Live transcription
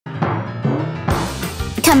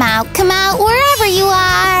come out, wherever you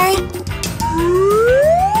are!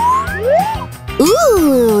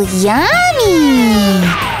 Ooh, yummy!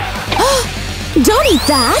 Don't eat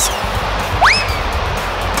that!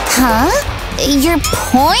 Huh? Your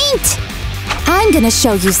point? I'm gonna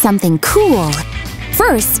show you something cool.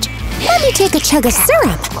 First, let me take a chug of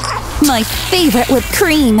syrup. My favorite with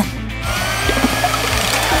cream.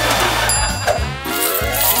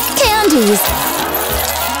 Candies!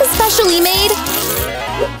 Specially made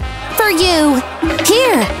for you.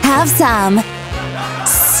 Here, have some.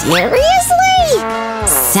 Seriously?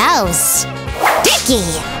 So sticky!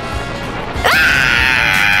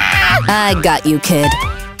 Ah! I got you, kid.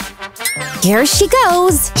 Here she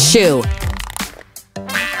goes. Shoo.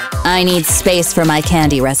 I need space for my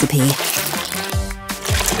candy recipe.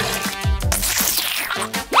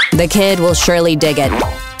 The kid will surely dig it.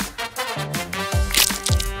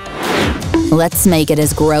 Let's make it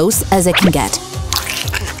as gross as it can get.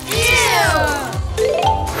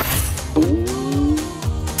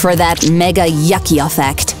 For that mega yucky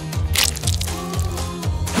effect.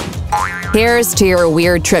 Here's to your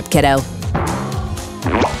weird trip, kiddo.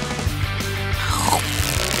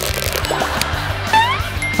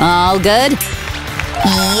 All good?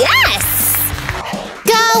 Yes!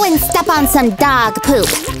 Go and step on some dog poop.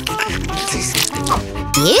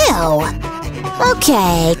 Ew!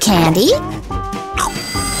 Okay, Candy.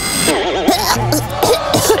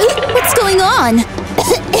 What's going on?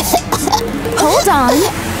 Hold on.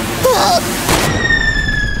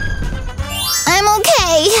 I'm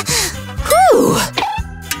okay. Whew!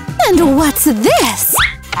 And what's this?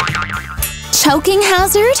 Choking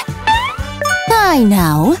hazard? I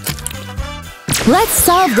know. Let's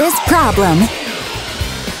solve this problem.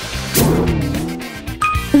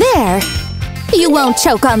 There. You won't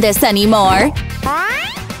choke on this anymore.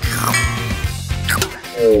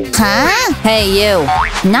 Huh? Hey, you.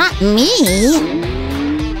 Not me.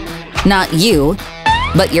 Not you,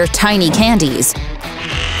 but your tiny candies.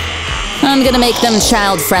 I'm gonna make them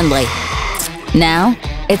child-friendly. Now,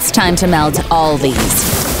 it's time to melt all these.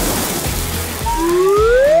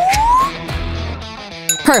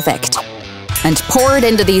 Perfect. And pour it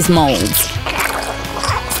into these molds.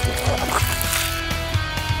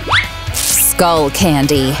 Skull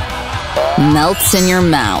candy. Melts in your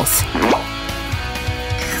mouth.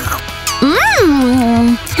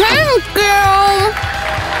 Thank you!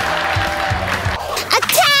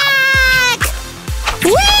 Attack!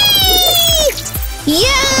 Whee!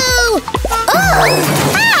 You! Oh!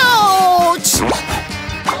 Ouch!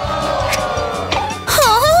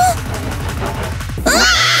 Huh?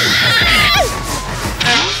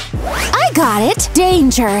 I got it!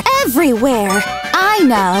 Danger everywhere! I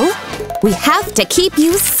know! We have to keep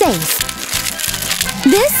you safe.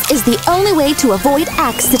 This is the only way to avoid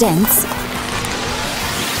accidents.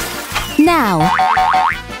 Now,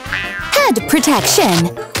 head protection.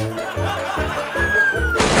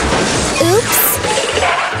 Oops.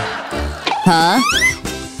 Huh?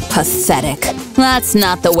 Pathetic. That's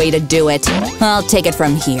not the way to do it. I'll take it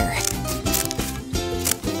from here.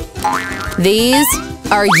 These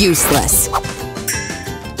are useless.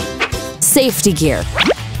 Safety gear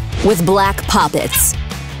with black poppets.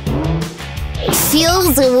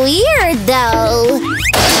 Feels weird, though.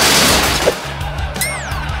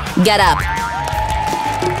 Get up.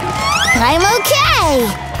 I'm okay.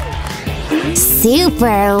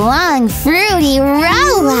 Super long, fruity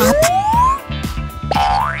roll-up.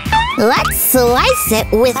 Let's slice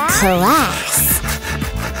it with class.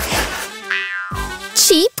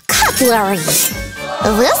 Cheap cutlery.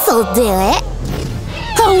 This'll do it.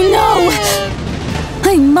 Oh no!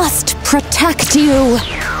 I must protect you.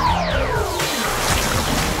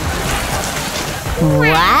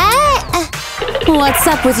 What? What's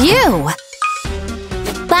up with you?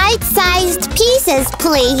 Bite-sized pieces,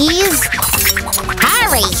 please.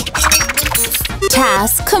 Hurry.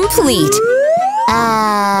 Task complete.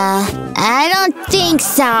 I don't think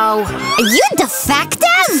so. Are you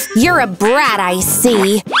defective? You're a brat, I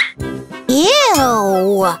see.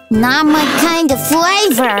 Ew. Not my kind of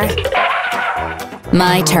flavor.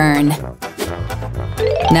 My turn.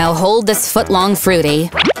 Now hold this foot-long fruity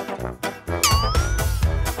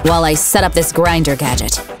while I set up this grinder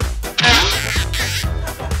gadget.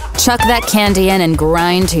 Chuck that candy in and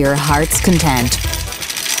grind to your heart's content.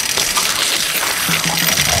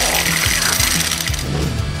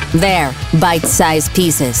 There, bite-sized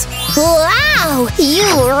pieces. Wow, you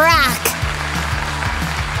rock!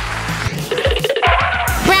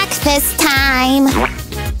 Breakfast time!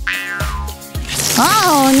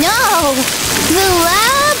 Oh no! The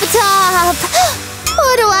laptop!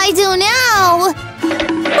 What do I do now?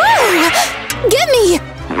 Oh! Give me!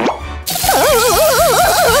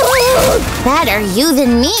 better you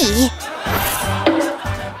than me.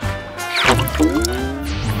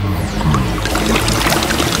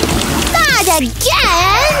 Not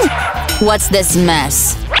again! What's this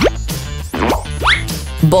mess?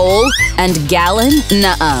 Bowl and gallon?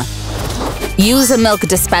 Nuh-uh. Use a milk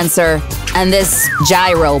dispenser and this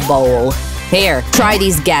gyro bowl. Here, try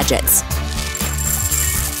these gadgets.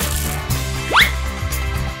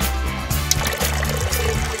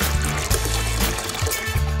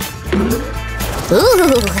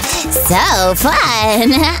 Ooh, so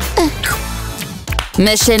fun!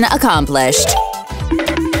 Mission accomplished.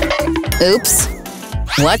 Oops.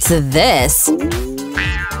 What's this?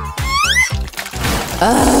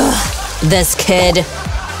 Ugh, this kid.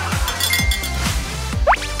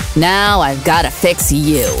 Now I've gotta fix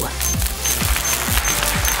you.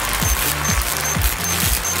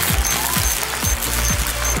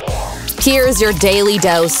 Here's your daily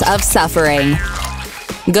dose of suffering.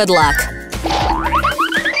 Good luck.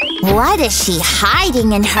 What is she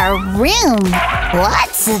hiding in her room?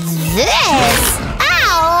 What's this?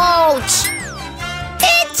 Ouch!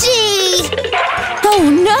 Itchy! Oh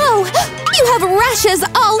no! You have rashes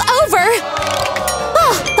all over!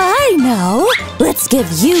 Oh, I know! Let's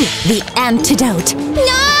give you the antidote.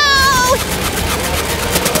 No!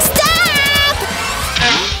 Stop!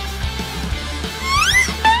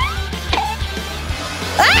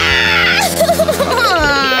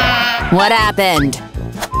 Ah! What happened?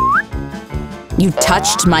 You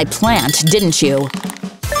touched my plant, didn't you?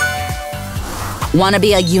 Wanna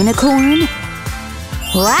be a unicorn?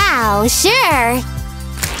 Wow, sure.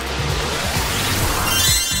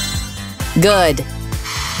 Good.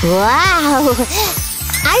 Wow,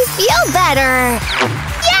 I feel better.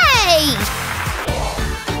 Yay!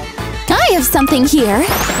 I have something here.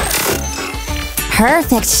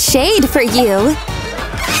 Perfect shade for you.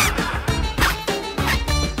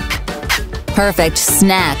 Perfect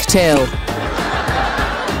snack, too.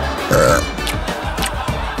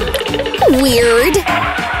 Weird.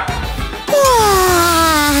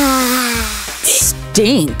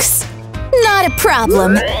 Stinks. Not a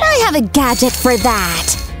problem. I have a gadget for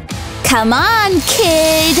that. Come on,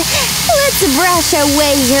 kid. Let's brush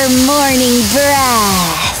away your morning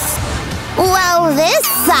breath. Well, this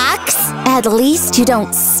sucks. At least you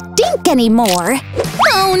don't stink anymore.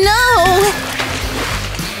 Oh no!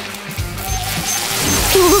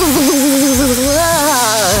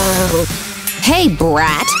 Hey,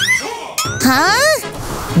 brat. Huh?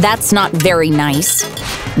 That's not very nice.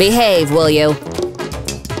 Behave, will you?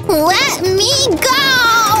 Let me go!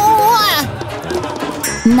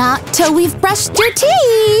 Not till we've brushed your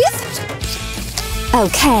teeth.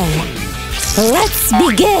 Okay, let's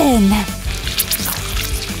begin.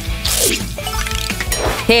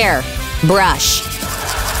 Here, brush.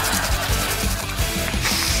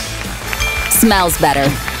 Smells better.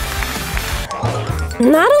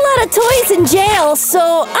 Not a lot of toys in jail,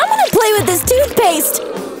 so I'm gonna play with this toothpaste.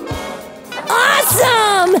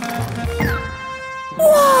 Awesome!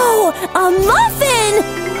 Whoa, a muffin!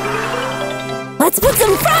 Let's put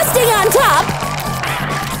some frosting on top.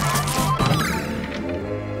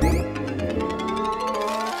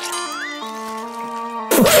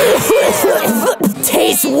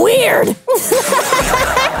 Tastes weird.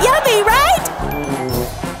 Yummy, right?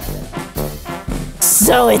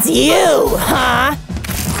 So it's you, huh?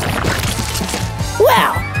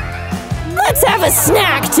 Well, let's have a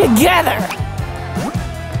snack together.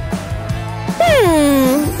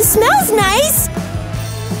 Smells nice.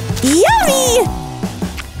 Yummy!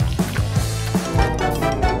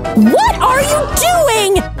 What are you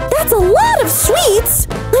doing? That's a lot of sweets.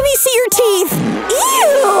 Let me see your teeth.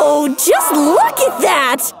 Ew! Just look at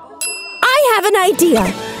that. I have an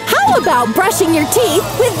idea. How about brushing your teeth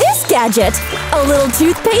with this gadget? A little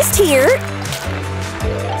toothpaste here.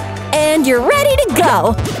 And you're ready to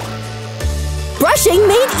go. Brushing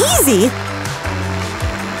made easy.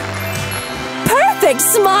 Perfect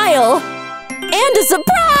smile. And a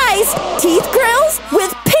surprise! Teeth grills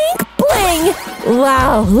with pink bling.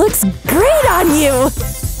 Wow, looks great on you.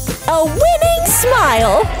 A winning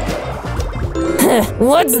smile.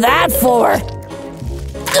 What's that for?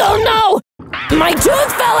 Oh no! My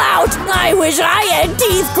tooth fell out! I wish I had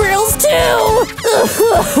teeth grills too!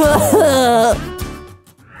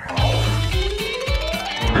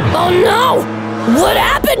 Oh no! What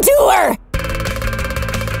happened to her?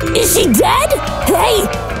 Is she dead? Hey!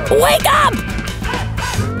 Wake up!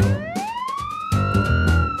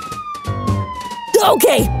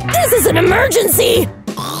 Okay, this is an emergency!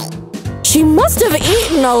 She must have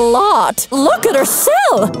eaten a lot. Look at her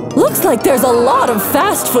cell! Looks like there's a lot of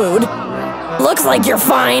fast food. Looks like you're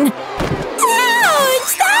fine.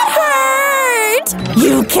 Ouch! That point!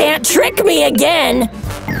 You can't trick me again!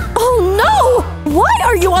 Oh no! Why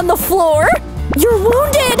are you on the floor? You're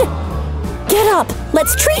wounded! Get up!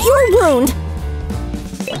 Let's treat your wound!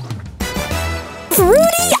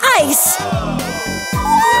 Fruity ice!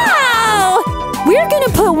 Wow! We're gonna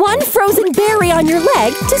put one frozen berry on your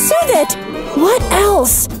leg to soothe it! What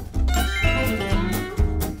else?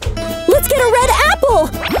 Let's get a red apple!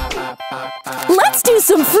 Let's do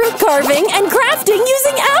some fruit carving and crafting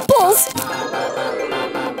using apples!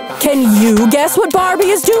 Can you guess what Barbie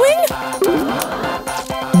is doing?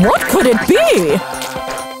 What could it be?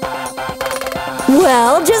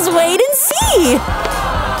 Well, just wait and see!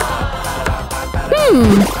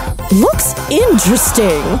 Looks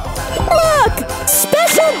interesting. Look!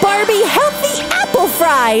 Special Barbie healthy apple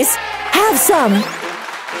fries! Have some!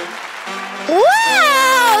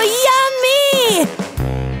 Wow! Yummy!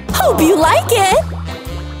 Hope you like it!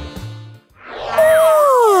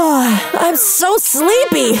 Oh, I'm so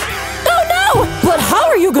sleepy! Oh no! But how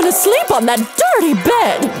are you gonna sleep on that dirty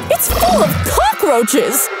bed? It's full of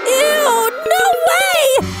cockroaches! Ew! No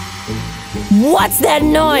way! What's that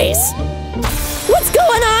noise? What's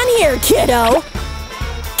going on here, kiddo?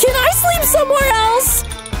 Can I sleep somewhere else?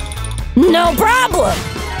 No problem!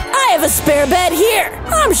 I have a spare bed here!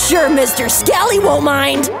 I'm sure Mr. Skelly won't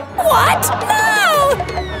mind! What? No!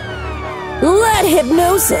 Let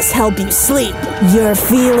hypnosis help you sleep. You're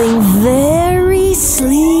feeling very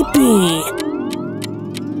sleepy.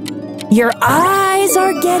 Your eyes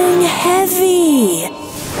are getting heavy.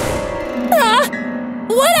 Ah!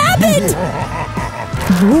 What happened?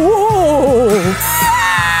 Whoa!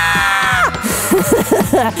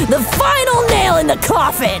 The final nail in the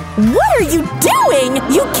coffin! What are you doing?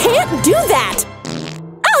 You can't do that!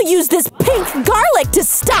 I'll use this pink garlic to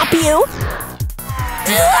stop you!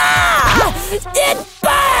 Ah! It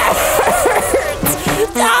burns!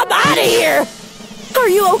 I'm out of here! Are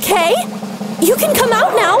you okay? You can come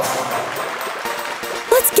out now!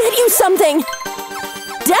 Let's get you something!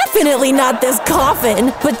 Definitely not this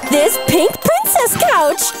coffin, but this pink princess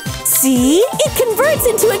couch! See? It converts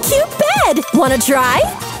into a cute bed! Wanna try?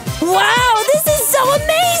 Wow, this is so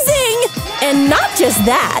amazing! And not just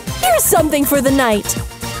that, here's something for the night.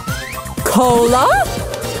 Cola?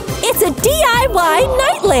 It's a DIY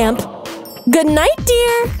night lamp! Good night,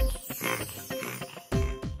 dear!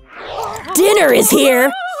 Dinner is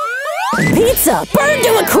here! Pizza burned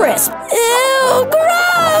to a crisp! Ew,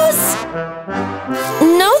 gross!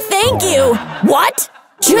 No thank you! What?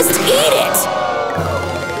 Just eat it!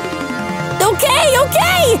 Okay,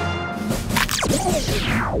 okay!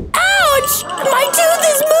 Ouch! My tooth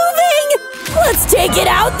is moving! Let's take it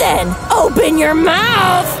out then! Open your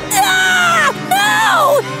mouth! Ah!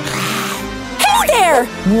 No! Hey there!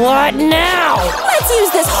 What now? Let's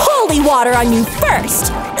use this holy water on you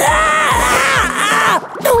first!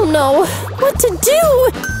 Oh no! What to do?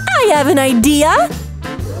 I have an idea!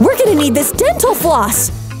 We're gonna need this dental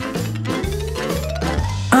floss!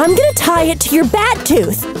 I'm gonna tie it to your bad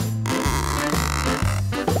tooth.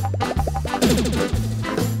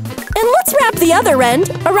 And let's wrap the other end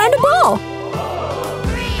around a ball.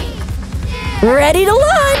 Ready to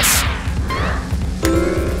launch!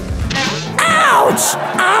 Ouch!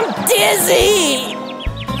 I'm dizzy!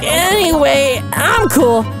 Anyway, I'm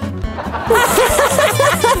cool.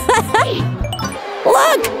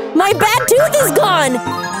 Look! My bad tooth is gone!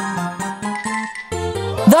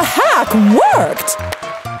 The hack worked!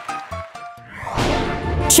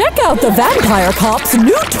 Check out the Vampire Cop's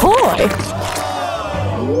new toy!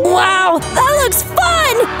 Wow, that looks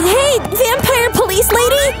fun! Hey, vampire police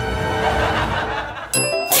lady!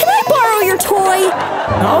 Can I borrow your toy?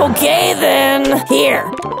 Okay then, here.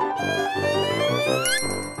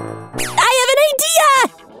 I have an idea!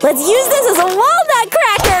 Let's use this as a walnut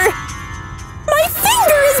cracker! My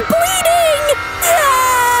finger is bleeding!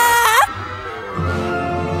 Ah!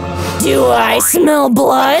 Do I smell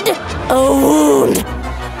blood? A wound!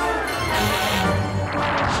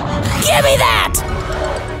 Give me that!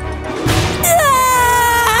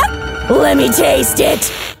 Ah! Let me taste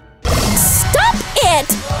it! Stop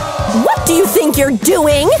it! What do you think you're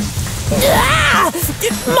doing? Ah!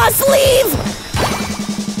 Must leave!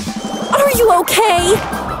 Are you okay?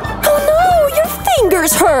 Oh no, your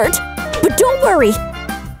fingers hurt! But don't worry.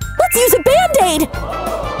 Let's use a Band-Aid!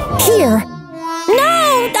 Here.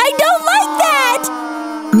 No, I don't like that!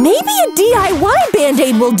 Maybe a DIY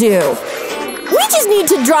Band-Aid will do. We just need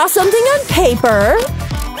to draw something on paper.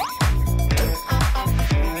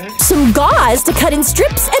 Some gauze to cut in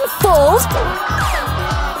strips and fold.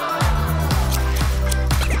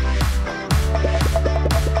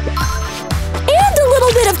 And a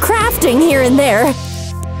little bit of crafting here and there.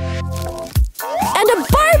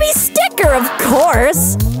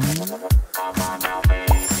 course.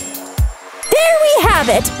 There we have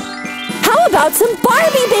it! How about some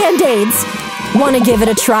Barbie Band-Aids? Want to give it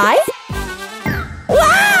a try?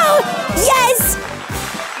 Wow! Yes!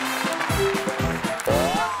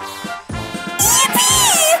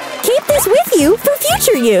 Yippee! Keep this with you for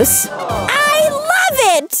future use. I love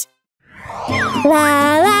it!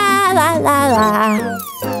 La la la la la.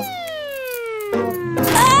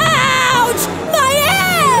 Ouch! My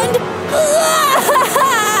hand!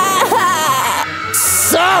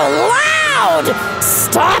 So loud!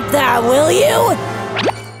 Stop that, will you?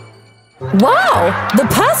 Wow! The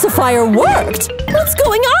pacifier worked! What's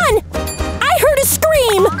going on? I heard a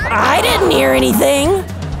scream! I didn't hear anything!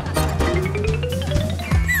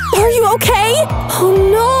 Are you okay? Oh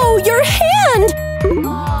no, your hand!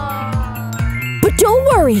 But don't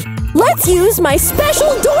worry, let's use my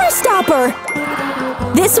special door stopper!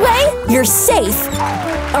 This way, you're safe!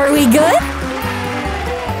 Are we good?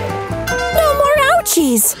 No more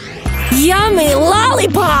ouchies! Yummy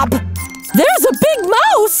lollipop! There's a big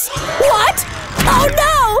mouse! What? Oh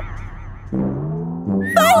no!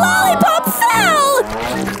 My lollipop fell!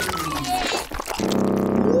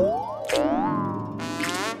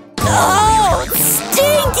 Oh,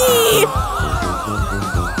 stinky!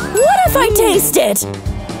 What if I taste it?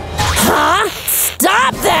 Huh?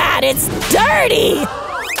 Stop that! It's dirty!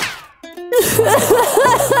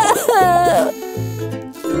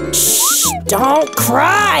 Shh! Don't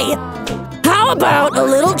cry! How about a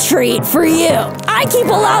little treat for you? I keep a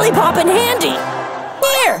lollipop in handy.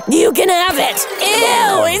 Here, you can have it.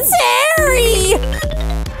 Ew, it's hairy!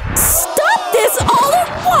 Stop this all at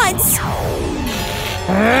once!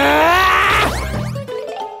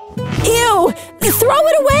 Ew, throw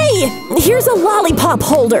it away! Here's a lollipop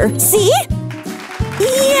holder, see?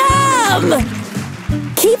 Yum!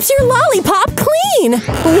 Keeps your lollipop clean!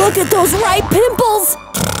 Look at those ripe pimples!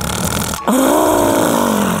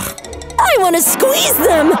 I want to squeeze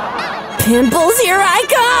them! Pimples, here I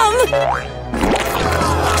come!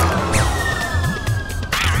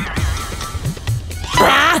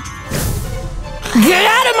 Ah! Get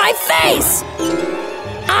out of my face!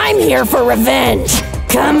 I'm here for revenge!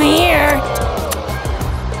 Come here!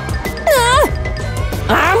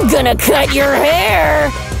 I'm gonna cut your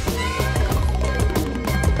hair!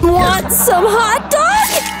 Want some hot dog?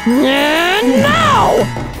 No!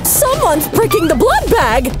 Someone's pricking the blood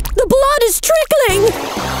bag! The blood is trickling!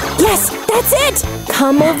 Yes, that's it!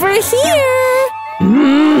 Come over here!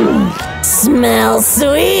 Mmm, smells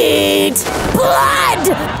sweet! Blood!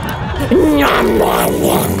 Nom, nom,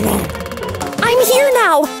 nom, nom. I'm here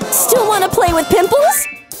now! Still want to play with pimples?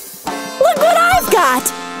 Look what I've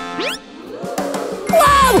got!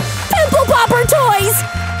 Wow! Pimple popper toys!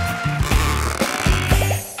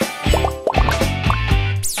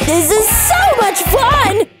 This is so much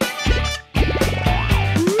fun!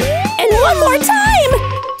 And one more time!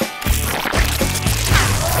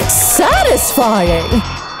 Satisfying!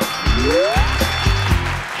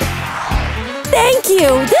 Thank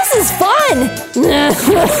you! This is fun!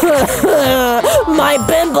 My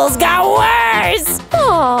pimples got worse!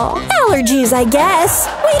 Aw, allergies, I guess.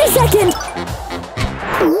 Wait a second!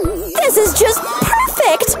 This is just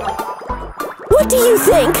perfect! What do you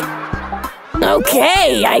think?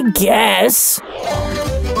 Okay, I guess.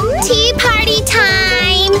 Tea party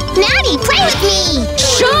time! Maddie, play with me!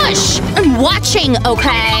 Shush! I'm watching,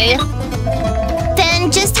 okay?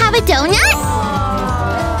 Then just have a donut?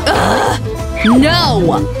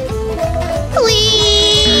 No!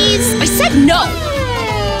 Please! I said no!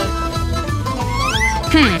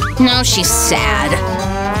 Now she's sad.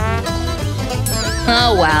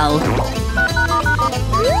 Oh well.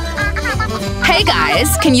 Hey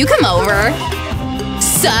guys, can you come over?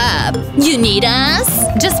 Sup? You need us?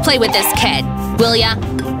 Just play with this kid, will ya?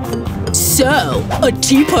 So, a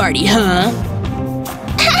tea party, huh?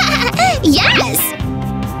 Yes!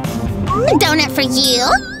 A donut for you.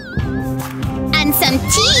 And some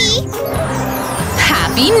tea.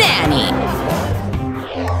 Happy nanny!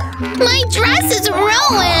 My dress is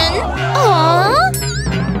ruined! Aww!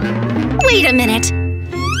 Wait a minute.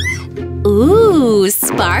 Ooh,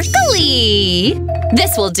 sparkly!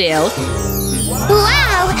 This will do.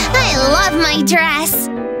 Wow! I love my dress!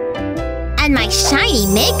 And my shiny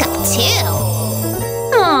makeup, too!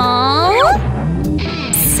 Aww!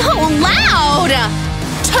 So loud!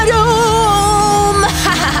 Ta-dum!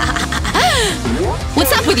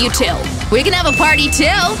 What's up with you two? We can have a party,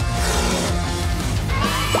 too!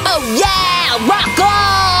 Oh yeah! Rock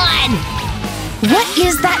on! What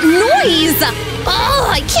is that noise? Oh,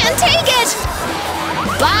 I can't take it!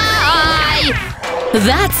 Bye!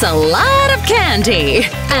 That's a lot of candy!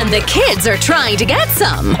 And the kids are trying to get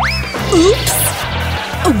some! Oops!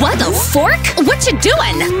 What the fork? What you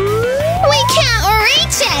doing? We can't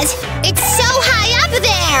reach it! It's so high up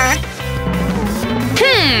there!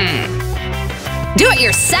 Do it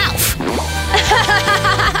yourself!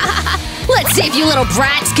 Let's see if you little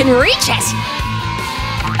brats can reach it!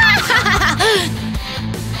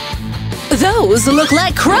 Those look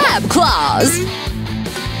like crab claws!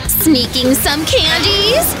 Sneaking some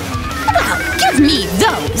candies? Well, give me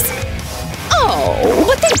those! Oh,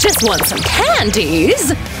 but they just want some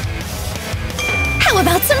candies! How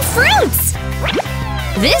about some fruits?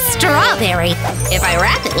 This strawberry. If I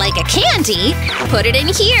wrap it like a candy, put it in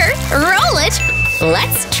here, roll it.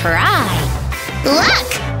 Let's try.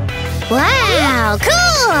 Look! Wow,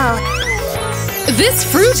 cool! This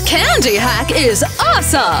fruit candy hack is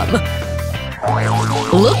awesome!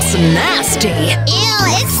 Looks nasty. Ew,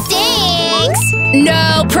 it stinks!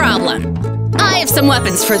 No problem. I have some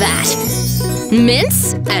weapons for that.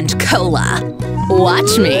 Mints and cola.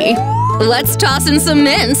 Watch me. Let's toss in some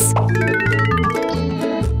mints.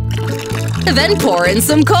 Then pour in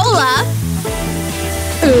some cola.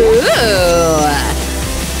 Ooh!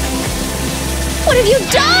 What have you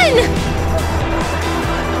done?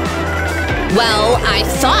 Well, I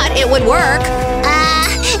thought it would work.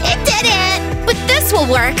 It didn't! But this will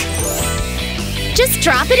work. Just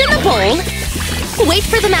drop it in the bowl. Wait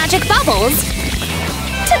for the magic bubbles.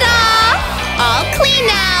 Ta-da! All clean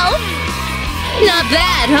now. Not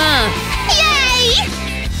bad, huh? Yay!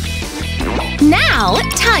 Now,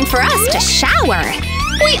 time for us to shower.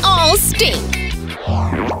 We all stink.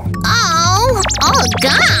 Oh, all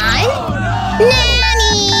gone?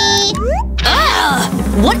 Nanny!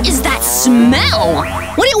 Ugh! What is that smell?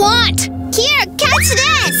 What do you want? Here, catch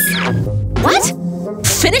this! What?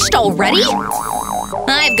 Finished already?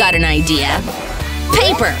 I've got an idea.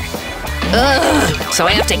 Paper. Ugh! So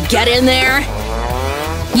I have to get in there?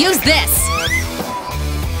 Use this.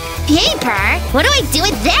 Paper? What do I do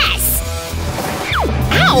with this?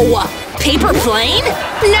 Ow! Paper plane?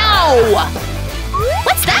 No!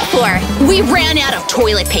 What's that for? We ran out of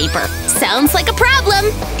toilet paper. Sounds like a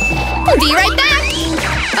problem. Be right back.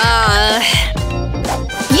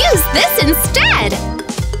 Use this instead.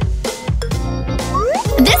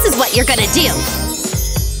 This is what you're gonna do.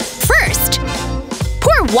 First,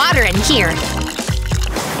 pour water in here.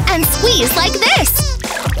 And squeeze like this.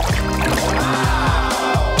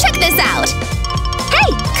 Check this out.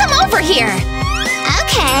 Hey, come over here.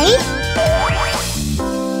 Okay.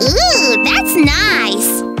 Ooh, that's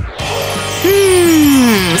nice.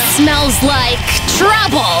 Smells like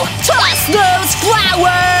trouble. Toss those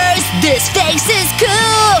flowers. This face is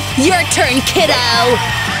cool. Your turn, kiddo.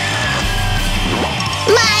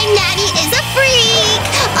 My nanny is a freak!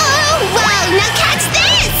 Oh, wow! Now catch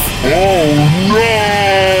this! Oh no!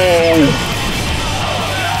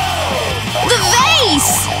 The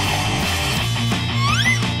vase!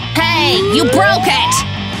 Hey, you broke it!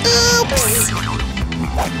 Oops!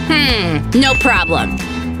 No problem.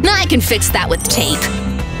 I can fix that with tape.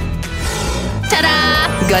 Ta-da!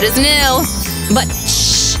 Good as new. But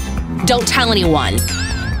shh! Don't tell anyone.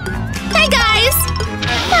 Hey, guys!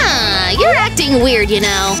 You're acting weird, you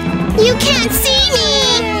know. You can't see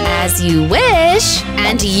me! As you wish.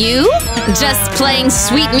 And you? Just playing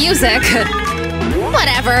sweet music.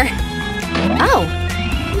 Whatever. Oh,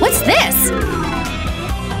 what's this?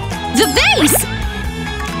 The vase!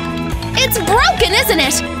 It's broken, isn't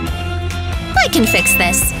it? I can fix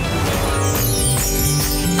this.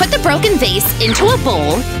 Put the broken vase into a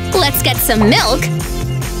bowl. Let's get some milk.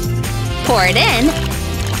 Pour it in.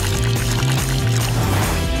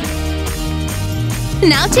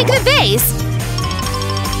 Now take the vase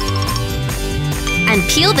and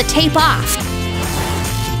peel the tape off.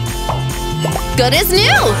 Good as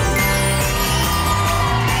new!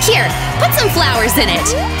 Here, put some flowers in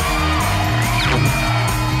it.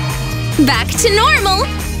 Back to normal.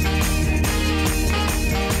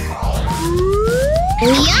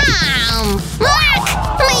 Yum! Look!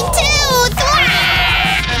 My tooth!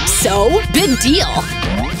 Ah! So, big deal.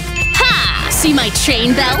 Ha! See my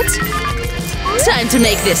chain belt? Time to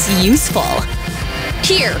make this useful.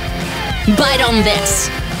 Here, bite on this.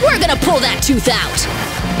 We're gonna pull that tooth out.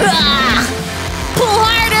 Ah! Pull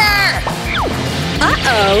harder!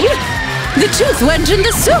 Uh-oh! The tooth went in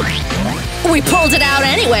the soup. We pulled it out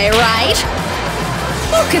anyway, right?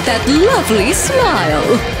 Look at that lovely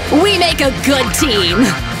smile. We make a good team.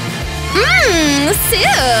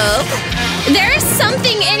 Soup! There's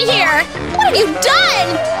something in here. What have you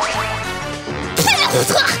done?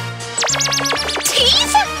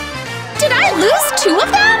 Teeth? Did I lose 2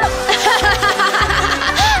 of them?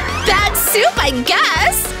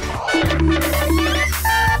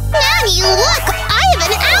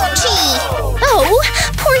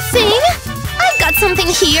 anything? I've got something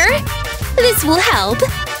here. This will help.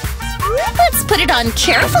 Let's put it on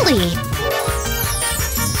carefully.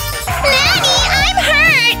 Nanny, I'm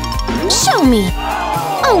hurt! Show me.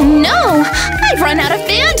 Oh no! I've run out of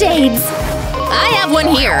Band-Aids! I have one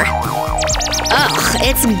here. Ugh,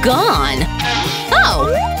 it's gone. Oh!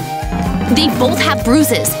 They both have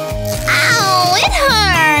bruises. Ow, it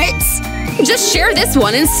hurts! Just share this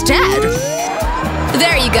one instead.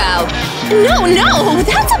 There you go. No,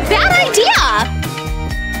 that's a bad idea!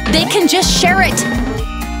 They can just share it.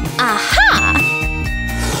 Aha!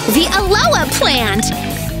 The aloe plant.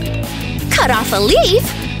 Cut off a leaf.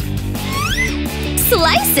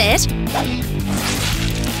 Slice it.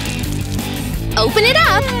 Open it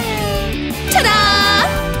up.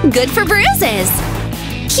 Ta-da! Good for bruises.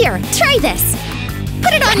 Here, try this.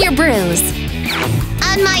 Put it on your bruise.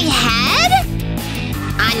 On my head?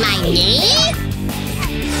 On my knee?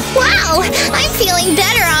 Wow, I'm feeling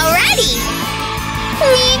better already!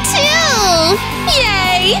 Me too!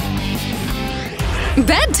 Yay!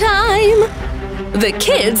 Bedtime! The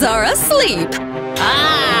kids are asleep.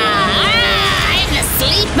 I'm the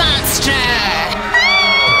sleep monster!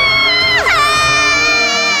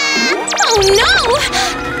 Oh no!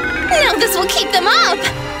 Now this will keep them up!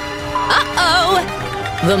 Uh-oh!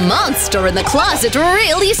 The monster in the closet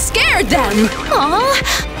really scared them! Aw!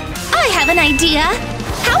 I have an idea!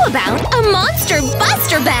 How about a Monster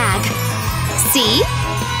Buster bag? See?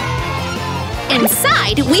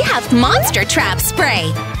 Inside, we have Monster Trap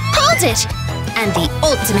Spray! Hold it! And the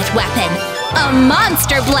ultimate weapon! A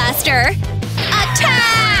Monster Blaster!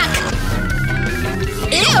 Attack!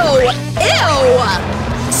 Ew! Ew!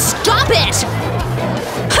 Stop it!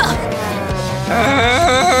 Huh.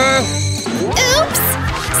 Oops!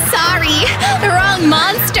 Sorry! Wrong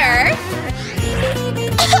monster!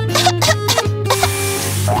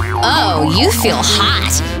 Oh, you feel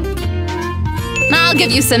hot! I'll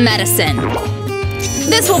give you some medicine.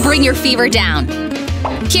 This will bring your fever down.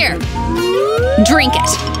 Here. Drink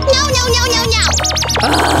it. No!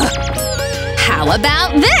 Ugh. How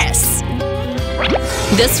about this?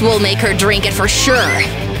 This will make her drink it for sure.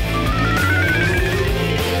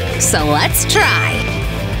 So let's try.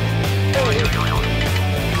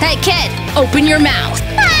 Hey kid, open your mouth.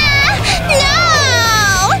 No!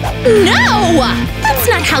 No! That's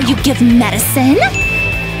not how you give medicine.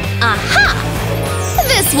 Aha!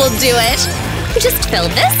 This will do it. Just fill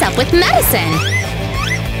this up with medicine.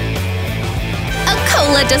 A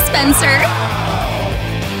cola dispenser.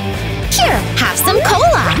 Here, have some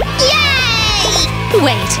cola. Yay!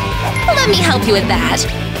 Wait, let me help you with that.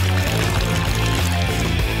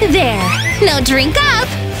 There, now drink up.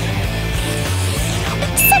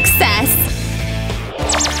 Success.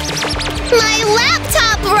 My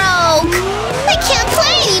laptop broke! I can't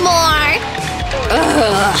play anymore!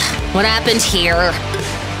 Ugh, what happened here?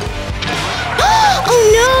 Oh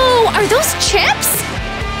no! Are those chips?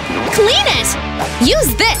 Clean it!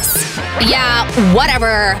 Use this! Yeah,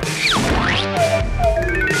 whatever.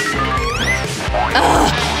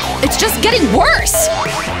 Ugh, it's just getting worse!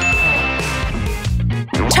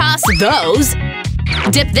 Toss those.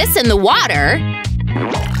 Dip this in the water.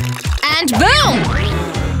 And boom!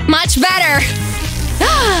 Much better!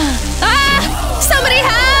 Ah! Somebody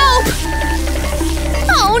help!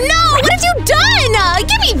 Oh no! What have you done?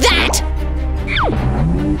 Give me that!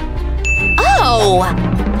 Oh!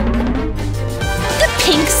 The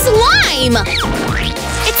pink slime!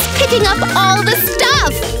 It's picking up all the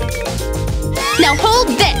stuff! Now hold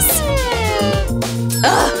this!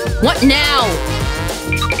 Ugh! What now?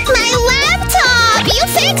 My laptop! You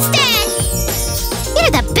fixed it!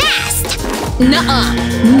 You're the best! Nuh-uh!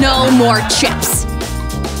 No more chips!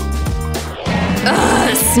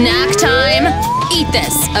 Ugh, snack time! Eat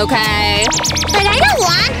this, okay? But I don't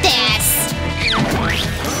want this!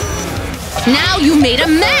 Now you made a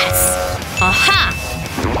mess! Aha!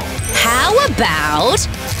 How about…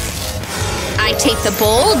 I tape the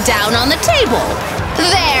bowl down on the table.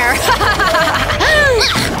 There!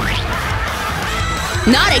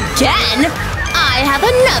 Not again! I have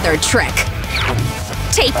another trick.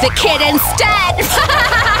 Tape the kid instead!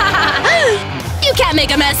 You can't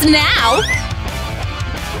make a mess now!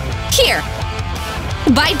 Here,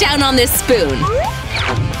 bite down on this spoon.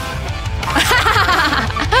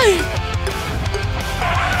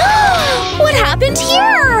 What happened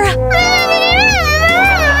here?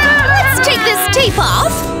 Let's take this tape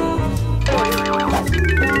off.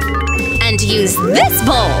 And use this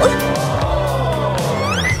bowl.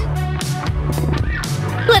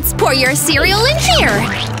 Let's pour your cereal in here.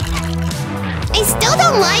 I still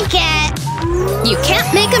don't like it. You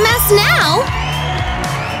can't make a mess now.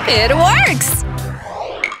 It works!